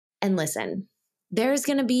And listen, there's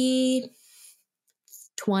going to be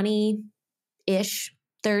 20-ish,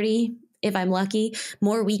 30, if I'm lucky,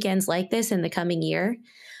 more weekends like this in the coming year.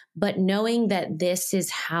 But knowing that this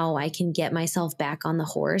is how I can get myself back on the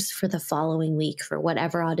horse for the following week for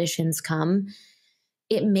whatever auditions come,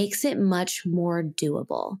 it makes it much more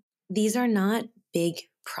doable. These are not big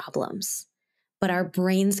problems, but our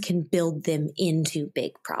brains can build them into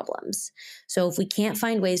big problems. So if we can't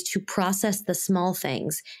find ways to process the small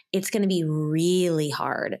things, it's going to be really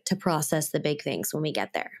hard to process the big things when we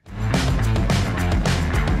get there.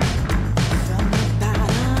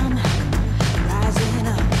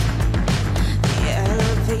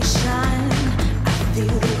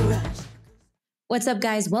 What's up,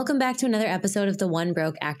 guys? Welcome back to another episode of the One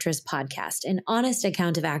Broke Actress podcast, an honest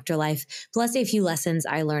account of actor life, plus a few lessons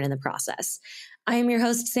I learned in the process. I am your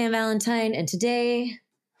host, Sam Valentine, and today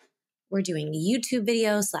we're doing a YouTube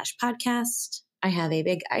video / podcast. I have a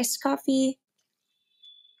big iced coffee,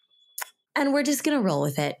 and we're just going to roll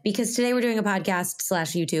with it because today we're doing a podcast /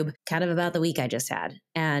 YouTube kind of about the week I just had.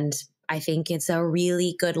 And I think it's a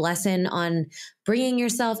really good lesson on bringing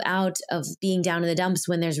yourself out of being down in the dumps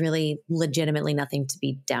when there's really legitimately nothing to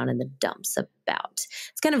be down in the dumps about.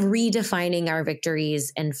 It's kind of redefining our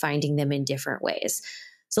victories and finding them in different ways.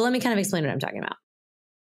 So let me kind of explain what I'm talking about.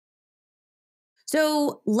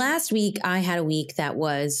 So last week, I had a week that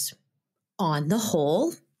was, on the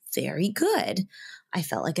whole, very good. I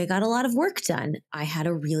felt like I got a lot of work done. I had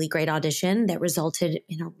a really great audition that resulted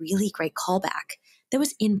in a really great callback. That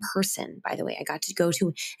was in person, by the way. I got to go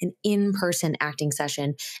to an in-person acting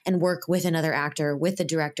session and work with another actor, with the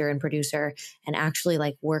director and producer, and actually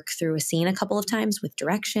work through a scene a couple of times with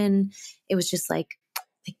direction. It was just like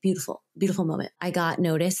beautiful, beautiful moment. I got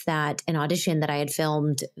notice that an audition that I had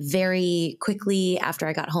filmed very quickly after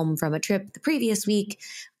I got home from a trip the previous week,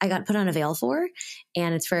 I got put on Avail for,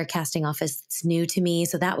 and it's for a casting office that's new to me.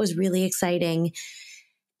 So that was really exciting.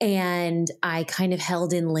 And I kind of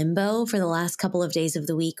held in limbo for the last couple of days of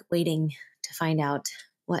the week, waiting to find out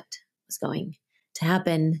what was going to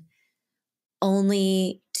happen,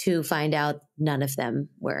 only to find out none of them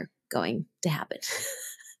were going to happen.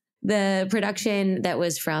 The production that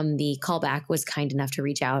was from the Callback was kind enough to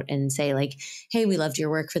reach out and say hey, we loved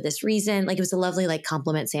your work for this reason. It was a lovely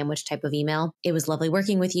compliment sandwich type of email. It was lovely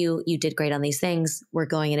working with you. You did great on these things. We're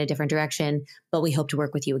going in a different direction, but we hope to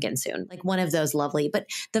work with you again soon. One of those lovely. But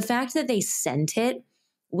the fact that they sent it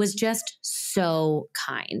was just so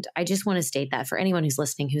kind. I just want to state that for anyone who's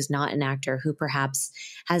listening, who's not an actor, who perhaps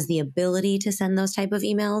has the ability to send those type of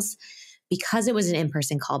emails. Because it was an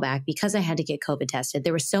in-person callback, because I had to get COVID tested,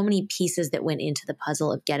 there were so many pieces that went into the puzzle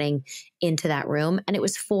of getting into that room. And it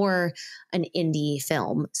was for an indie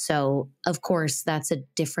film. So of course, that's a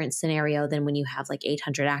different scenario than when you have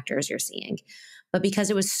 800 actors you're seeing. But because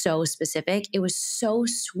it was so specific, it was so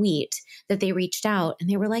sweet that they reached out and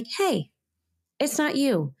they were like, hey, it's not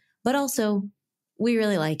you, but also we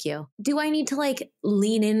really like you. Do I need to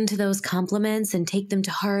lean into those compliments and take them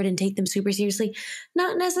to heart and take them super seriously?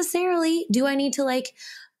 Not necessarily. Do I need to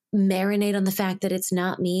marinate on the fact that it's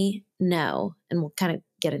not me? No. And we'll kind of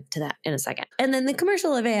get into that in a second. And then the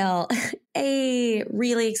commercial Avail.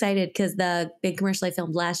 Really excited because the big commercial I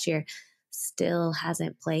filmed last year still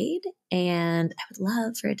hasn't played, and I would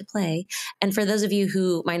love for it to play. And for those of you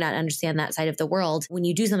who might not understand that side of the world, when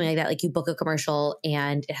you do something like that, you book a commercial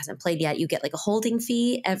and it hasn't played yet, you get a holding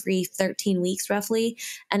fee every 13 weeks roughly.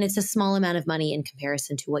 And it's a small amount of money in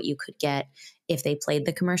comparison to what you could get if they played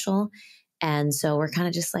the commercial. And so we're kind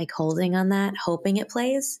of just holding on that, hoping it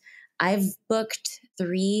plays. I've booked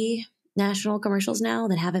 3 national commercials now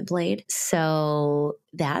that haven't played. So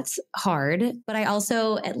that's hard. But I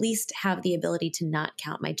also at least have the ability to not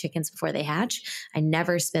count my chickens before they hatch. I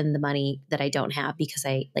never spend the money that I don't have because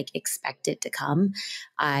I expect it to come.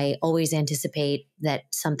 I always anticipate that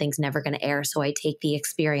something's never going to air. So I take the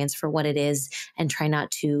experience for what it is and try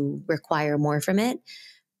not to require more from it.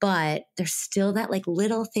 But there's still that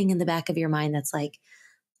little thing in the back of your mind that's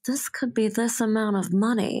this could be this amount of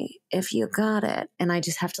money if you got it. And I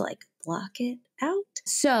just have to block it out.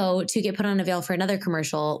 So to get put on Avail for another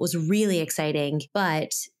commercial was really exciting,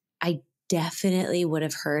 but I definitely would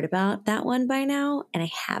have heard about that one by now, and I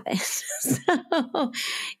haven't. So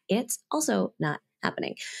it's also not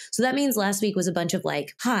happening. So that means last week was a bunch of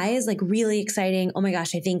highs, really exciting. Oh my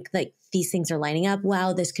gosh, I think these things are lining up.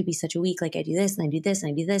 Wow, this could be such a week. I do this and I do this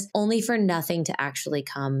and I do this, only for nothing to actually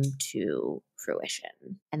come to fruition.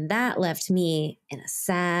 And that left me in a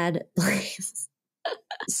sad place.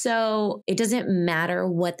 So it doesn't matter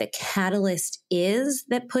what the catalyst is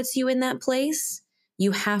that puts you in that place.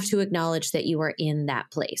 You have to acknowledge that you are in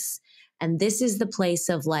that place. And this is the place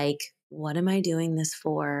of like, what am I doing this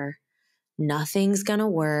for? Nothing's going to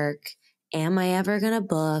work. Am I ever going to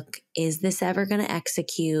book? Is this ever going to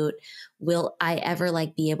execute? Will I ever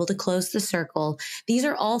like be able to close the circle? These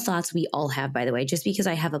are all thoughts we all have, by the way. Just because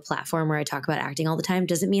I have a platform where I talk about acting all the time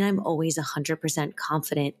doesn't mean I'm always 100%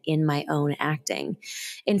 confident in my own acting.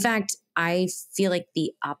 In fact, I feel like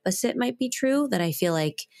the opposite might be true, that I feel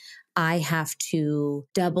like I have to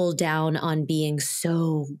double down on being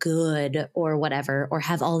so good or whatever, or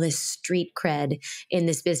have all this street cred in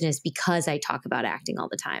this business because I talk about acting all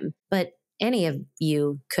the time. But any of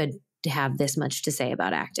you could have this much to say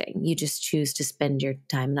about acting. You just choose to spend your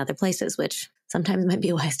time in other places, which sometimes might be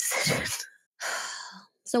a wise decision.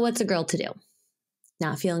 So what's a girl to do?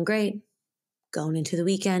 Not feeling great, going into the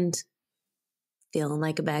weekend, feeling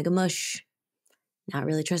like a bag of mush, not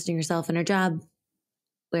really trusting herself in her job.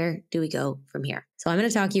 Where do we go from here? So I'm going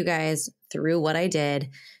to talk you guys through what I did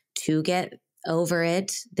to get over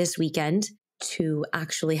it this weekend, to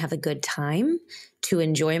actually have a good time, to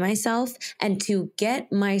enjoy myself, and to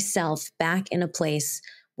get myself back in a place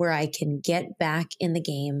where I can get back in the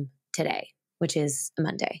game today, which is a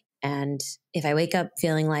Monday. And if I wake up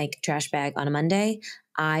feeling like a trash bag on a Monday,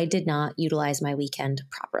 I did not utilize my weekend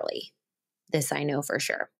properly. This I know for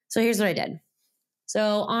sure. So here's what I did.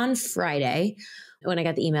 So on Friday, when I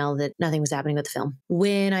got the email that nothing was happening with the film,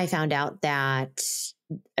 when I found out that,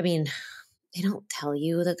 I mean, they don't tell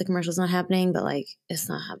you that the commercial's not happening, but like, it's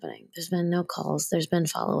not happening. There's been no calls. There's been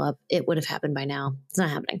follow-up. It would have happened by now. It's not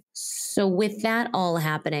happening. So with that all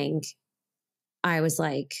happening, I was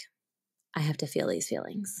like, I have to feel these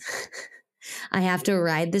feelings. I have to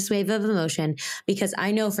ride this wave of emotion, because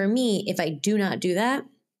I know for me, if I do not do that,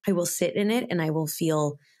 I will sit in it and I will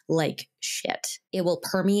feel like shit. It will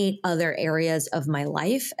permeate other areas of my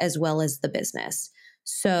life as well as the business.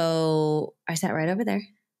 So I sat right over there,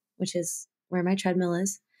 which is where my treadmill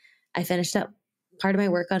is. I finished up part of my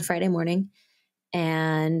work on Friday morning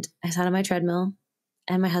and I sat on my treadmill,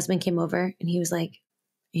 and my husband came over and he was like,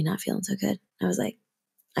 "Are you not feeling so good?" I was like,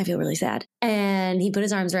 "I feel really sad." And he put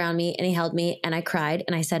his arms around me and he held me and I cried.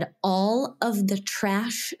 And I said all of the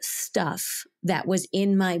trash stuff that was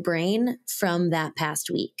in my brain from that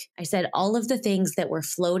past week. I said all of the things that were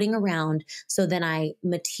floating around. So then I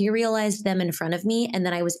materialized them in front of me, and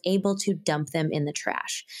then I was able to dump them in the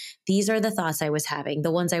trash. These are the thoughts I was having,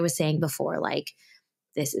 the ones I was saying before, like,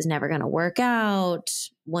 this is never going to work out.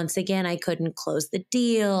 Once again, I couldn't close the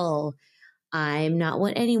deal. I'm not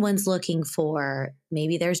what anyone's looking for.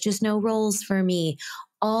 Maybe there's just no roles for me.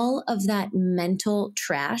 All of that mental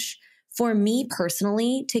trash, for me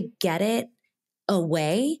personally, to get it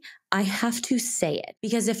away, I have to say it.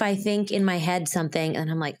 Because if I think in my head something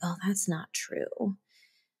and I'm like, oh, that's not true.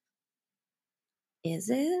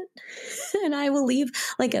 Is it? And I will leave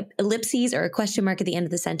like a ellipses or a question mark at the end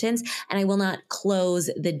of the sentence, and I will not close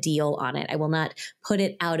the deal on it. I will not put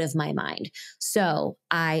it out of my mind. So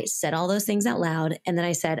I said all those things out loud, and then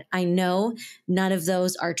I said, I know none of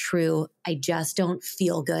those are true. I just don't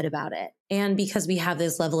feel good about it. And because we have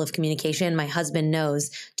this level of communication, my husband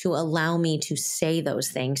knows to allow me to say those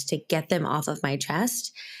things, to get them off of my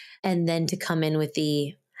chest, and then to come in with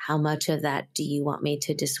the, how much of that do you want me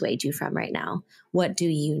to dissuade you from right now? What do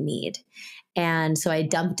you need? And so I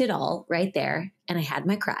dumped it all right there, and I had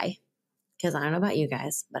my cry, because I don't know about you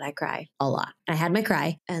guys, but I cry a lot. I had my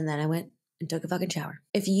cry, and then I went and took a fucking shower.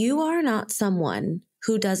 If you are not someone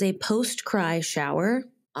who does a post-cry shower,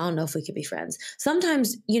 I don't know if we could be friends.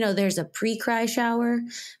 Sometimes, there's a pre-cry shower,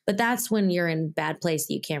 but that's when you're in a bad place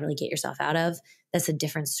that you can't really get yourself out of. That's a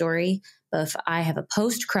different story. But if I have a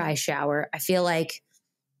post-cry shower, I feel like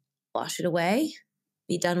wash it away,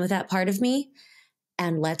 be done with that part of me,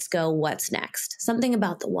 and let's go. What's next? Something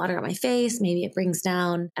about the water on my face. Maybe it brings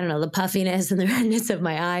down, I don't know, the puffiness and the redness of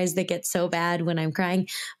my eyes that get so bad when I'm crying.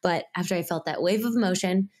 But after I felt that wave of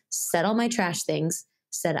emotion, said all my trash things,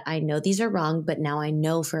 said, I know these are wrong, but now I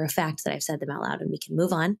know for a fact that I've said them out loud and we can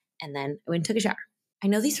move on. And then I went and took a shower. I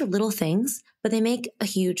know these are little things, but they make a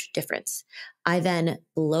huge difference. I then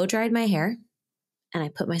blow dried my hair and I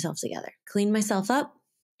put myself together, cleaned myself up.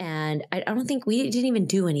 And I don't think we didn't even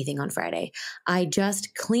do anything on Friday. I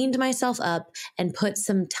just cleaned myself up and put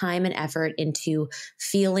some time and effort into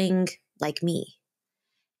feeling like me.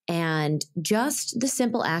 And just the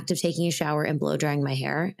simple act of taking a shower and blow drying my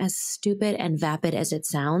hair, as stupid and vapid as it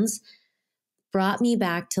sounds, brought me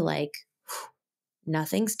back to like,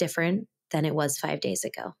 nothing's different than it was 5 days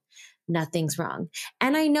ago. Nothing's wrong.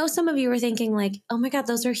 And I know some of you are thinking like, oh my God,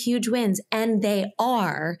 those are huge wins. And they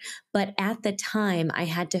are. But at the time, I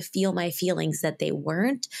had to feel my feelings that they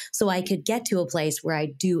weren't, so I could get to a place where I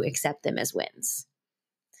do accept them as wins.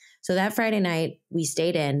 So that Friday night, we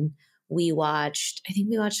stayed in. I think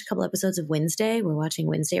we watched a couple episodes of Wednesday. We're watching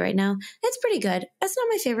Wednesday right now. It's pretty good. It's not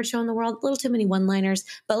my favorite show in the world. A little too many one-liners,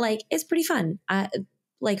 but like, it's pretty fun.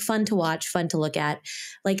 Like fun to watch, fun to look at,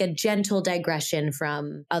 like a gentle digression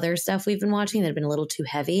from other stuff we've been watching that had been a little too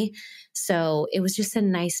heavy. So it was just a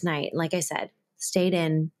nice night. Like I said, stayed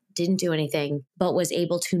in, didn't do anything, but was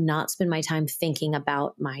able to not spend my time thinking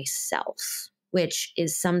about myself, which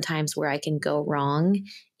is sometimes where I can go wrong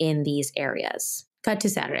in these areas. Cut to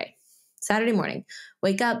Saturday. Saturday morning,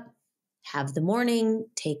 wake up, have the morning,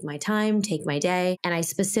 take my time, take my day. And I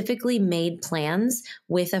specifically made plans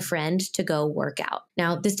with a friend to go work out.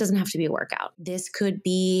 Now, this doesn't have to be a workout. This could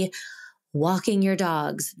be walking your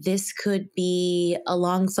dogs. This could be a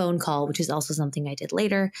long phone call, which is also something I did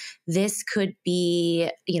later. This could be,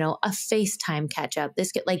 a FaceTime catch up.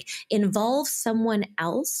 This could involve someone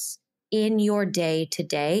else in your day to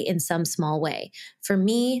day in some small way. For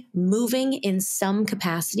me, moving in some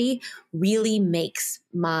capacity really makes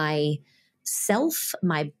my self,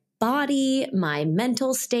 my body, my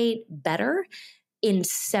mental state better in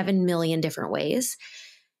 7 million different ways.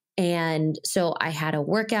 And so I had a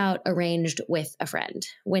workout arranged with a friend.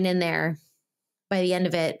 Went in there. By the end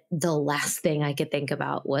of it, the last thing I could think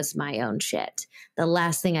about was my own shit. The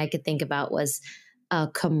last thing I could think about was a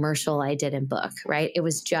commercial I didn't book, right? It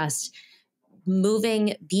was just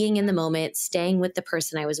moving, being in the moment, staying with the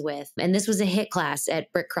person I was with. And this was a HIIT class at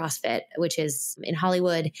Brick CrossFit, which is in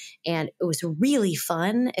Hollywood. And it was really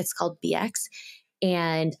fun. It's called BX.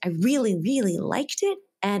 And I really, really liked it.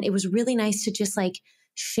 And it was really nice to just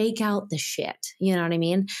shake out the shit. You know what I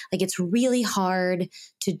mean? It's really hard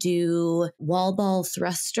to do wall ball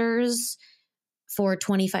thrusters for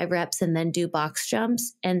 25 reps and then do box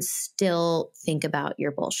jumps and still think about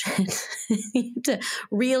your bullshit. You have to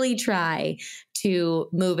really try to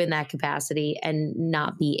move in that capacity and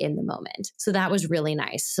not be in the moment. So that was really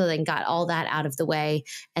nice. So then got all that out of the way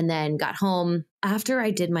and then got home. After I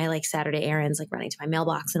did my Saturday errands, running to my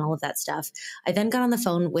mailbox and all of that stuff, I then got on the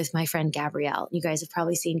phone with my friend Gabrielle. You guys have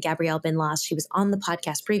probably seen Gabrielle Bin Lost. She was on the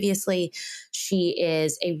podcast previously. She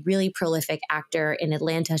is a really prolific actor in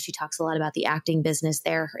Atlanta. She talks a lot about the acting business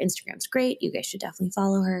there. Her Instagram's great. You guys should definitely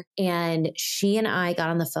follow her. And she and I got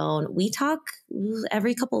on the phone. We talk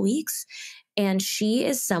every couple weeks. And she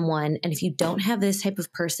is someone, and if you don't have this type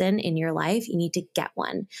of person in your life, you need to get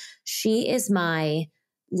one. She is my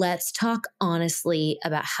let's talk honestly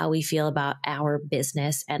about how we feel about our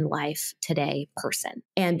business and life today person.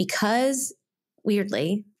 And because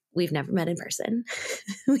weirdly, we've never met in person,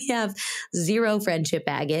 we have zero friendship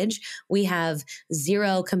baggage. We have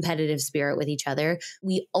zero competitive spirit with each other.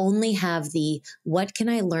 We only have the what can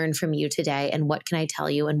I learn from you today and what can I tell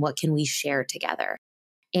you and what can we share together?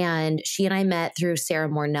 And she and I met through Sarah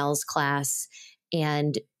Mornell's class,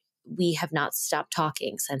 and we have not stopped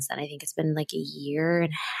talking since then. I think it's been a year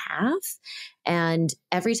and a half. And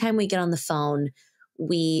every time we get on the phone,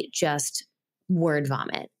 we just word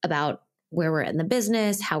vomit about where we're at in the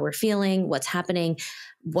business, how we're feeling, what's happening,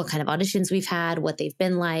 what kind of auditions we've had, what they've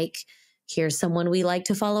been like. Here's someone we like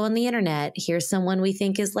to follow on the internet. Here's someone we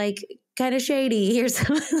think is kind of shady. Here's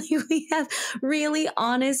someone we have really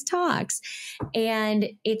honest talks. And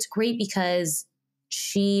it's great because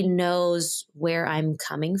she knows where I'm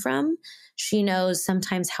coming from. She knows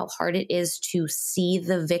sometimes how hard it is to see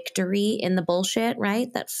the victory in the bullshit, right?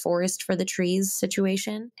 That forest for the trees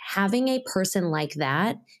situation. Having a person like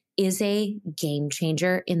that is a game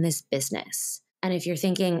changer in this business. And if you're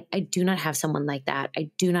thinking, I do not have someone like that, I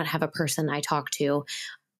do not have a person I talk to,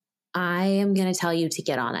 I am going to tell you to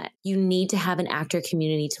get on it. You need to have an actor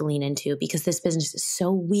community to lean into because this business is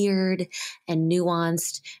so weird and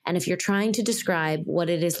nuanced. And if you're trying to describe what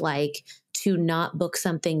it is like to not book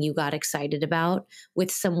something you got excited about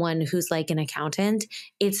with someone who's an accountant,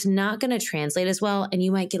 it's not going to translate as well. And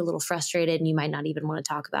you might get a little frustrated and you might not even want to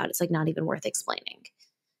talk about it. It's not even worth explaining.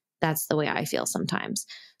 That's the way I feel sometimes.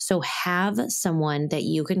 So have someone that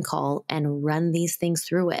you can call and run these things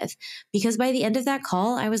through with. Because by the end of that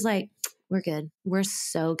call, I was like, we're good. We're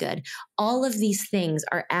so good. All of these things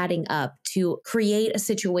are adding up to create a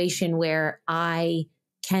situation where I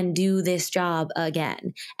can do this job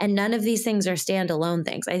again. And none of these things are standalone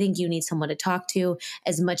things. I think you need someone to talk to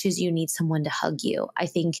as much as you need someone to hug you. I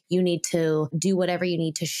think you need to do whatever you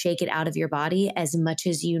need to shake it out of your body as much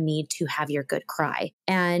as you need to have your good cry.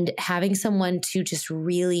 And having someone to just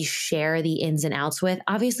really share the ins and outs with.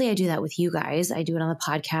 Obviously, I do that with you guys. I do it on the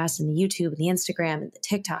podcast and the YouTube and the Instagram and the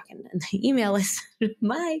TikTok and the email list.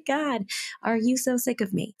 My God, are you so sick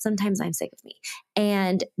of me? Sometimes I'm sick of me.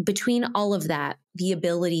 And between all of that, the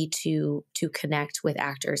ability to connect with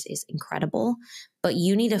actors is incredible. But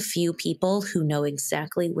you need a few people who know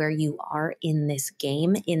exactly where you are in this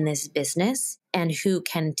game, in this business, and who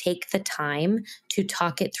can take the time to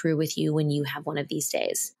talk it through with you when you have one of these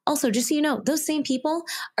days. Also, just so you know, those same people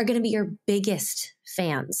are going to be your biggest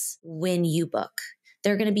fans when you book.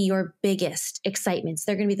 They're going to be your biggest excitements.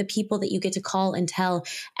 They're going to be the people that you get to call and tell.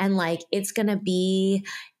 And like, it's going to be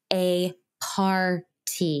a party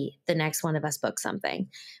the next one of us books something.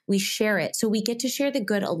 We share it. So we get to share the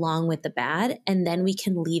good along with the bad, and then we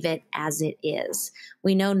can leave it as it is.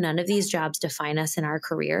 We know none of these jobs define us in our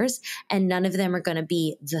careers, and none of them are going to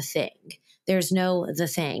be the thing. There's no the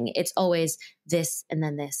thing. It's always this, and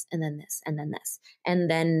then this, and then this, and then this. And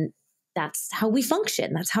then that's how we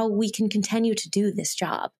function. That's how we can continue to do this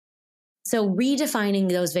job. So redefining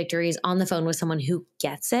those victories on the phone with someone who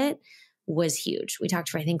gets it was huge. We talked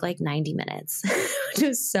for, I think, like 90 minutes, which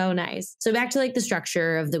was so nice. So back to like the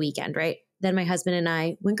structure of the weekend, right? Then my husband and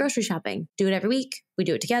I went grocery shopping. Do it every week. We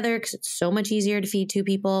do it together because it's so much easier to feed two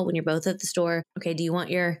people when you're both at the store. Okay, do you want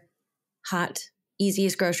your hot,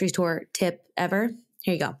 easiest grocery store tip ever?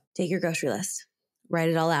 Here you go. Take your grocery list. Write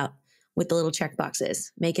it all out with the little check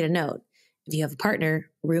boxes. Make it a note. If you have a partner,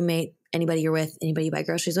 roommate, anybody you're with, anybody you buy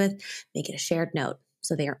groceries with, make it a shared note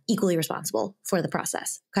so they are equally responsible for the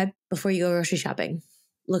process. Okay? Before you go grocery shopping,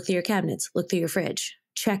 look through your cabinets, look through your fridge,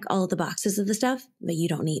 check all of the boxes of the stuff that you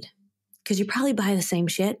don't need because you probably buy the same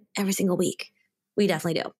shit every single week. We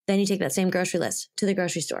definitely do. Then you take that same grocery list to the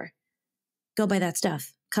grocery store. Go buy that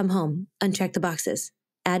stuff. Come home, uncheck the boxes,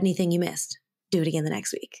 add anything you missed. Do it again the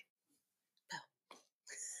next week.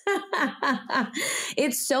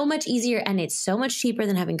 It's so much easier and it's so much cheaper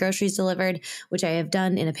than having groceries delivered, which I have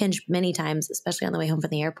done in a pinch many times, especially on the way home from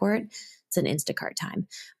the airport. It's an Instacart time.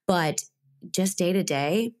 But just day to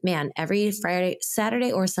day, man, every Friday,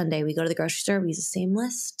 Saturday or Sunday, we go to the grocery store, we use the same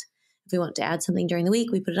list. If we want to add something during the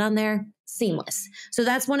week, we put it on there. Seamless. So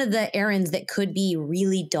that's one of the errands that could be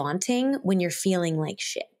really daunting when you're feeling like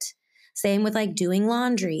shit. Same with like doing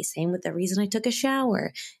laundry. Same with the reason I took a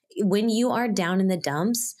shower. When you are down in the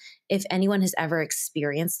dumps, if anyone has ever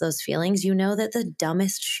experienced those feelings, you know that the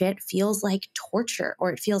dumbest shit feels like torture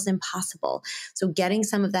or it feels impossible. So getting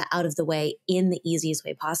some of that out of the way in the easiest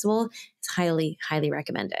way possible is highly, highly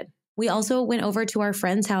recommended. We also went over to our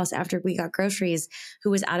friend's house after we got groceries, who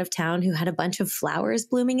was out of town, who had a bunch of flowers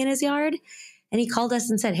blooming in his yard. And he called us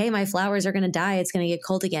and said, hey, my flowers are going to die. It's going to get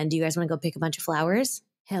cold again. Do you guys want to go pick a bunch of flowers?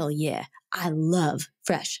 Hell yeah. I love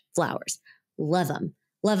fresh flowers. Love them.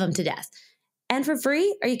 Love them to death. And for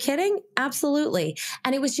free? Are you kidding? Absolutely.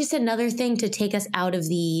 And it was just another thing to take us out of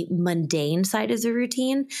the mundane side of the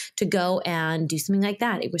routine to go and do something like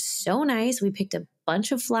that. It was so nice. We picked a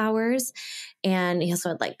bunch of flowers and he also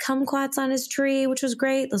had like kumquats on his tree, which was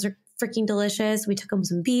great. Those are freaking delicious. We took him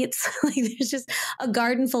some beets. Like there's just a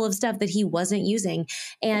garden full of stuff that he wasn't using.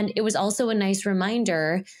 And it was also a nice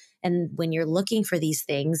reminder. And when you're looking for these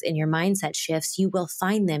things and your mindset shifts, you will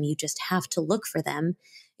find them. You just have to look for them.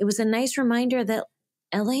 It was a nice reminder that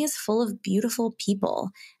LA is full of beautiful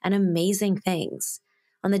people and amazing things.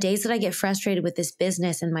 On the days that I get frustrated with this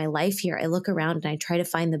business and my life here, I look around and I try to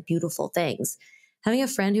find the beautiful things. Having a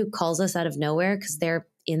friend who calls us out of nowhere because they're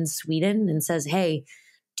in Sweden and says, hey,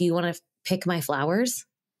 do you want to pick my flowers?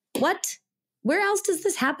 What? Where else does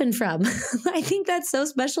this happen from? I think that's so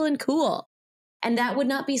special and cool. And that would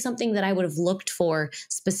not be something that I would have looked for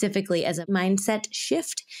specifically as a mindset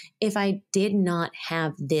shift if I did not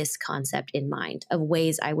have this concept in mind of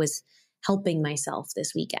ways I was helping myself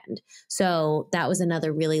this weekend. So that was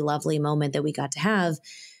another really lovely moment that we got to have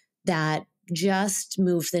that just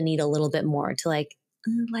moved the needle a little bit more to like,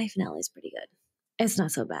 life in LA is pretty good. It's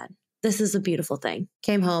not so bad. This is a beautiful thing.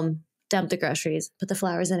 Came home, dumped the groceries, put the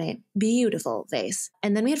flowers in a beautiful vase.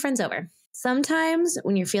 And then we had friends over. Sometimes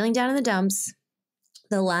when you're feeling down in the dumps,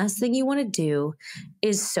 the last thing you want to do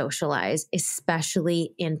is socialize,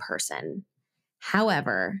 especially in person.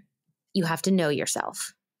 However, you have to know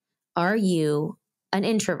yourself. Are you an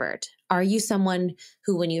introvert? Are you someone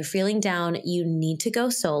who, when you're feeling down, you need to go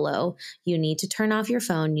solo, you need to turn off your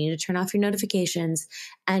phone, you need to turn off your notifications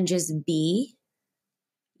and just be,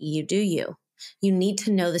 you do you. You need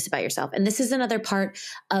to know this about yourself. And this is another part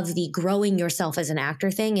of the growing yourself as an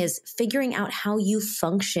actor thing is figuring out how you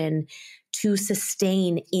function to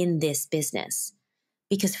sustain in this business.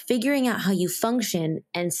 Because figuring out how you function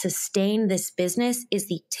and sustain this business is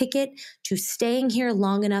the ticket to staying here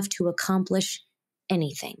long enough to accomplish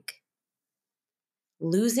anything.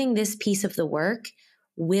 Losing this piece of the work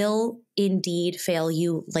will indeed fail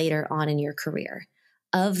you later on in your career.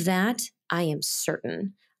 Of that, I am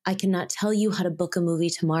certain. I cannot tell you how to book a movie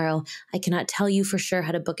tomorrow. I cannot tell you for sure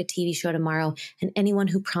how to book a TV show tomorrow. And anyone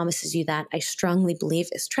who promises you that, I strongly believe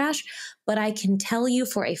is trash. But I can tell you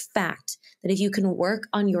for a fact that if you can work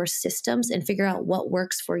on your systems and figure out what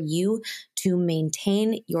works for you to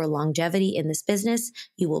maintain your longevity in this business,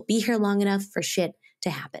 you will be here long enough for shit to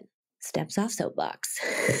happen. Steps off soapbox.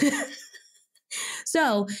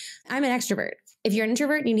 So I'm an extrovert. If you're an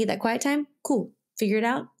introvert and you need that quiet time, cool. Figure it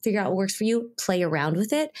out. Figure out what works for you. Play around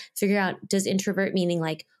with it. Figure out, does introvert meaning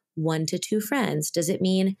like 1 to 2 friends? Does it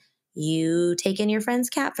mean you take in your friend's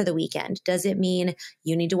cat for the weekend? Does it mean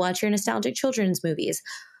you need to watch your nostalgic children's movies?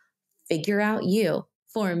 Figure out you.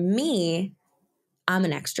 For me, I'm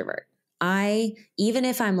an extrovert. Even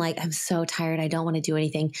if I'm like, I'm so tired, I don't want to do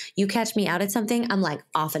anything. You catch me out at something, I'm like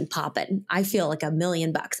off and popping. I feel like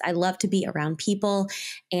 $1,000,000. I love to be around people.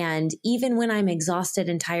 And even when I'm exhausted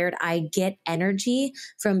and tired, I get energy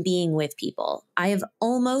from being with people. I have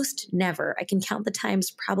almost never, I can count the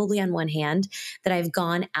times probably on one hand that I've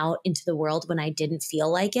gone out into the world when I didn't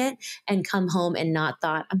feel like it and come home and not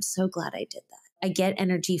thought, I'm so glad I did that. I get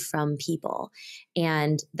energy from people.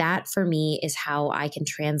 And that for me is how I can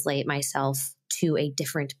translate myself to a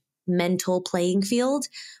different mental playing field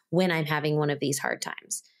when I'm having one of these hard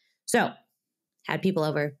times. So, had people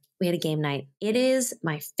over. We had a game night. It is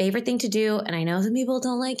my favorite thing to do. And I know some people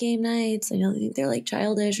don't like game nights. I know they're like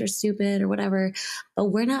childish or stupid or whatever, but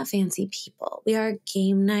we're not fancy people. We are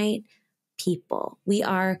game night people. We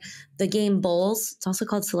are the game bowls. It's also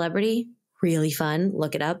called Celebrity. Really fun.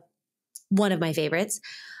 Look it up. One of my favorites.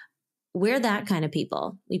 We're that kind of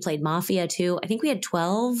people. We played Mafia too. I think we had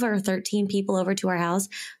 12 or 13 people over to our house.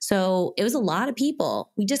 So it was a lot of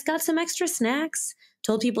people. We just got some extra snacks,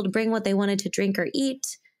 told people to bring what they wanted to drink or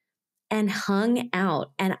eat, and hung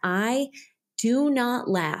out. And I do not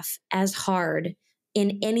laugh as hard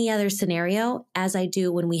in any other scenario as I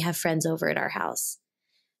do when we have friends over at our house.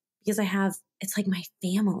 Because it's like my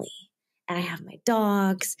family. And I have my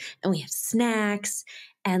dogs and we have snacks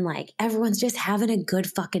and like everyone's just having a good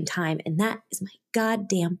fucking time. And that is my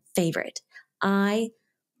goddamn favorite. I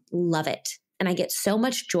love it. And I get so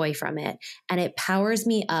much joy from it. And it powers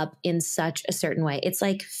me up in such a certain way. It's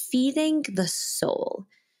like feeding the soul.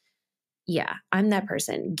 Yeah, I'm that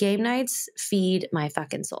person. Game nights feed my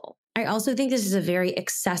fucking soul. I also think this is a very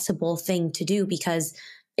accessible thing to do because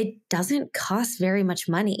it doesn't cost very much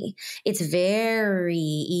money. It's very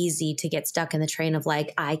easy to get stuck in the train of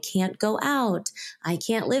like, I can't go out. I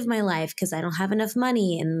can't live my life because I don't have enough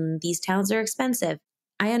money and these towns are expensive.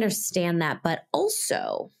 I understand that, but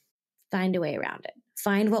also find a way around it.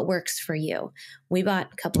 Find what works for you. We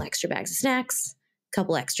bought a couple extra bags of snacks, a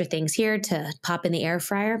couple extra things here to pop in the air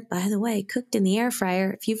fryer. By the way, cooked in the air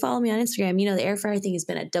fryer. If you follow me on Instagram, you know the air fryer thing has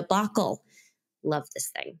been a debacle. Love this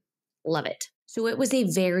thing. Love it. So it was a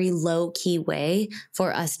very low key way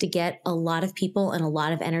for us to get a lot of people and a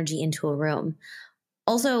lot of energy into a room.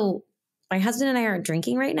 Also, my husband and I aren't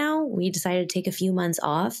drinking right now. We decided to take a few months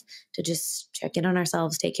off to just check in on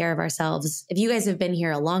ourselves, take care of ourselves. If you guys have been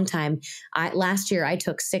here a long time, last year I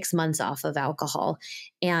took 6 months off of alcohol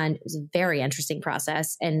and it was a very interesting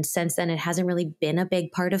process. And since then, it hasn't really been a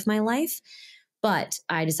big part of my life. But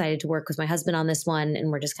I decided to work with my husband on this one and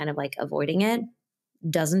we're just kind of like avoiding it.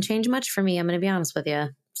 Doesn't change much for me. I'm going to be honest with you.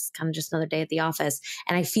 It's kind of just another day at the office.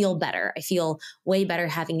 And I feel better. I feel way better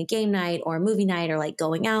having a game night or a movie night or like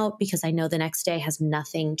going out because I know the next day has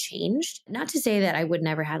nothing changed. Not to say that I would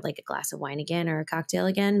never have like a glass of wine again or a cocktail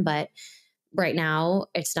again, but right now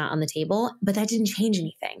it's not on the table. But that didn't change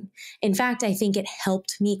anything. In fact, I think it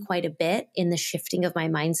helped me quite a bit in the shifting of my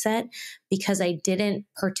mindset because I didn't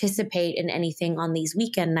participate in anything on these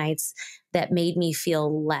weekend nights that made me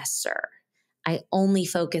feel lesser. I only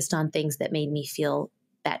focused on things that made me feel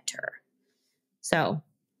better. So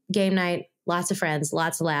game night, lots of friends,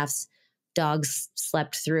 lots of laughs. Dogs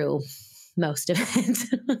slept through most of it.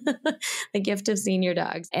 The gift of senior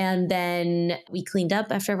dogs. And then we cleaned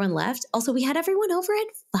up after everyone left. Also, we had everyone over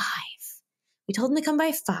at 5. We told them to come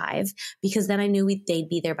by 5 because then I knew they'd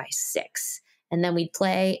be there by 6. And then we'd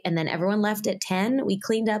play and then everyone left at 10. We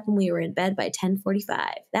cleaned up and we were in bed by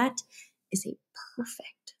 10:45. That is a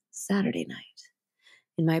perfect Saturday night.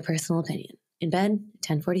 In my personal opinion, in bed,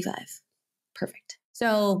 10:45. Perfect.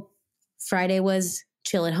 So Friday was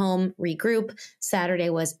chill at home, regroup. Saturday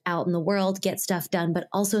was out in the world, get stuff done, but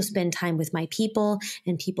also spend time with my people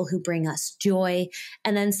and people who bring us joy.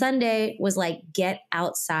 And then Sunday was like, get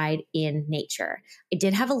outside in nature. I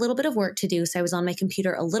did have a little bit of work to do, so I was on my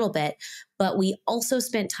computer a little bit, but we also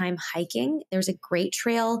spent time hiking. There's a great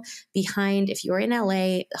trail behind, if you're in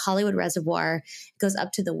LA, Hollywood Reservoir, it goes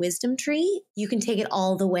up to the Wisdom Tree. You can take it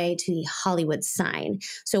all the way to the Hollywood sign.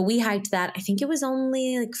 So we hiked that. I think it was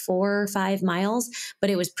only like 4 or 5 miles, but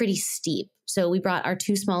it was pretty steep. So we brought our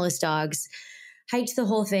 2 smallest dogs, hiked the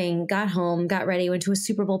whole thing, got home, got ready, went to a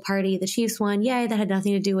Super Bowl party. The Chiefs won. Yay, that had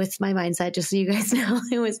nothing to do with my mindset, just so you guys know.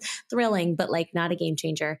 It was thrilling, but like not a game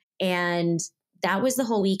changer. And that was the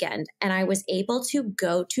whole weekend. And I was able to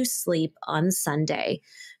go to sleep on Sunday,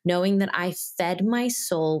 knowing that I fed my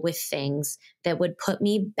soul with things that would put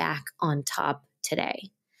me back on top today.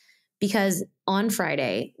 Because on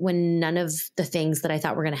Friday, when none of the things that I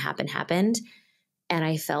thought were going to happen happened, and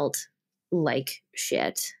I felt like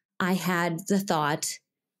shit, I had the thought,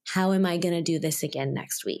 how am I going to do this again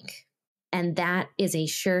next week? And that is a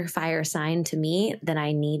surefire sign to me that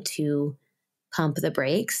I need to pump the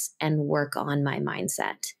brakes and work on my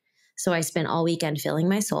mindset. So I spent all weekend filling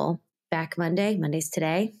my soul. Back Monday's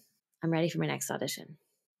today, I'm ready for my next audition.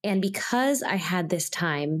 And because I had this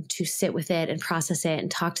time to sit with it and process it and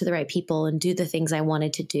talk to the right people and do the things I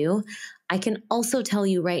wanted to do, I can also tell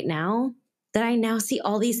you right now that I now see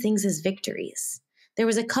all these things as victories. There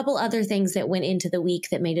was a couple other things that went into the week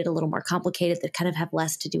that made it a little more complicated that kind of have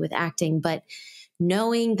less to do with acting, but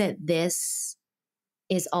knowing that this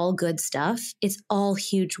is all good stuff, it's all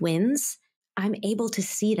huge wins, I'm able to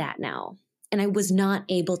see that now. And I was not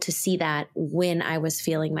able to see that when I was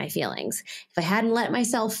feeling my feelings. If I hadn't let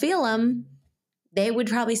myself feel them, they would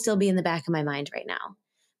probably still be in the back of my mind right now.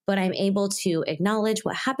 But I'm able to acknowledge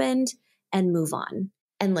what happened and move on.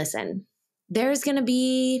 And listen, there's going to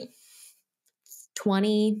be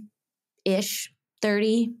 20-ish,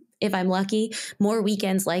 30, if I'm lucky, more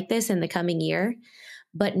weekends like this in the coming year.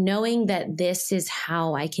 But knowing that this is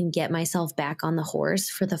how I can get myself back on the horse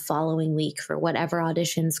for the following week, for whatever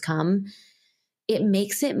auditions come, it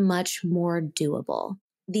makes it much more doable.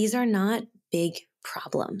 These are not big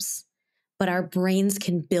problems, but our brains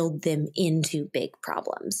can build them into big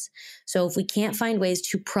problems. So if we can't find ways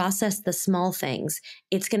to process the small things,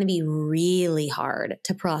 it's going to be really hard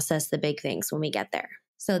to process the big things when we get there.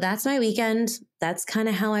 So that's my weekend. That's kind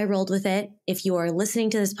of how I rolled with it. If you are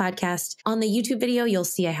listening to this podcast on the YouTube video, you'll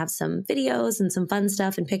see I have some videos and some fun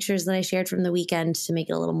stuff and pictures that I shared from the weekend to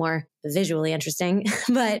make it a little more visually interesting.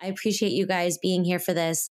 But I appreciate you guys being here for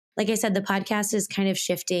this. Like I said, the podcast is kind of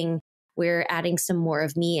shifting. We're adding some more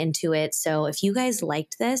of me into it. So if you guys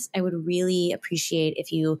liked this, I would really appreciate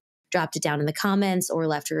if you dropped it down in the comments or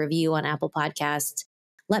left a review on Apple Podcasts.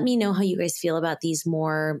 Let me know how you guys feel about these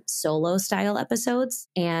more solo style episodes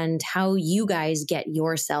and how you guys get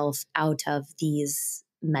yourself out of these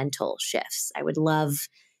mental shifts. I would love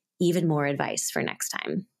even more advice for next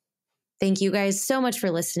time. Thank you guys so much for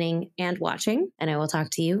listening and watching, and I will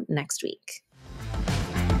talk to you next week.